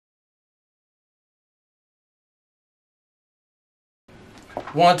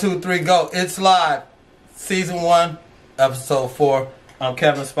1, 2, 3, go. It's live. Season 1, episode 4. I'm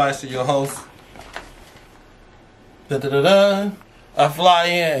Kevin Spicer, your host. I fly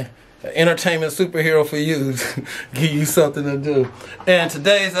in, an entertainment superhero for you, give you something to do. And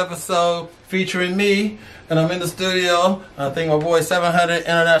today's episode featuring me, and I'm in the studio. I think my boy 700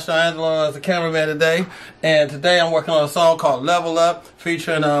 International Angelo is the cameraman today. And today I'm working on a song called Level Up,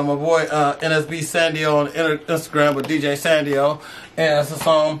 featuring my boy NSB Sandio on Instagram with DJ Sandio. And it's a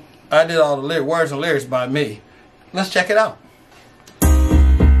song, I did all the words and lyrics by me. Let's check it out.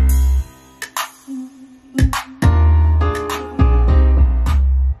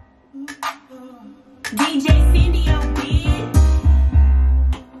 DJ Sandio, bitch.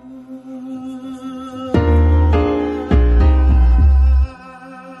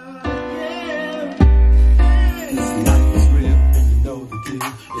 This life is real, and you know the deal.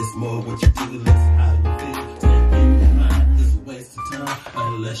 It's more what you do, less how you feel. Staying in your mind is a waste of time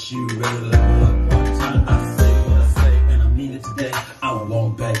unless you ready to level up one time. I say what I say, and I mean it today. I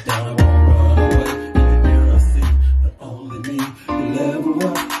won't back down, I won't run away. In the mirror I see, but only me. The level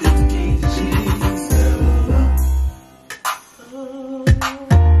up is the key to Jesus. Level up.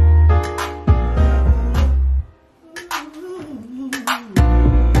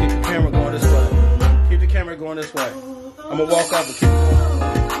 Keep the camera going this way. Keep the camera going this way. I'm gonna walk up and keep it going.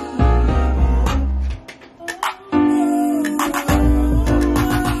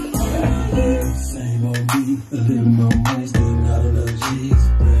 Same old me, a little more money, still not enough G's.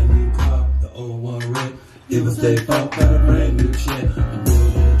 Brand new car, the old one wrecked. It was their fault, got a brand new check. I'm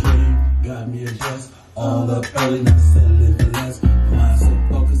building a dream, got me a dress. All up early, not settling for less. Mind so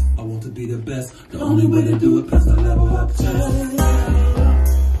focused, I want to be the best. The only way to do it, past the level up test.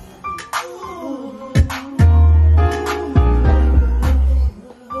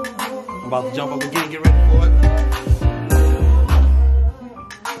 I'm about to jump up again, get ready for it.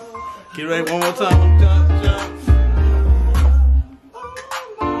 Get ready one more time, jump, jump.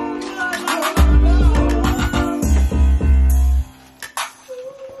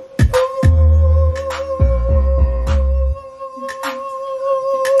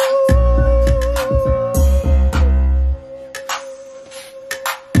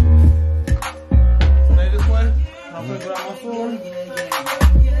 Stay this way. I'm gonna put out my floor.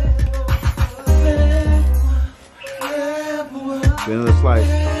 Feeling the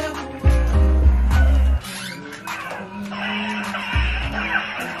slice.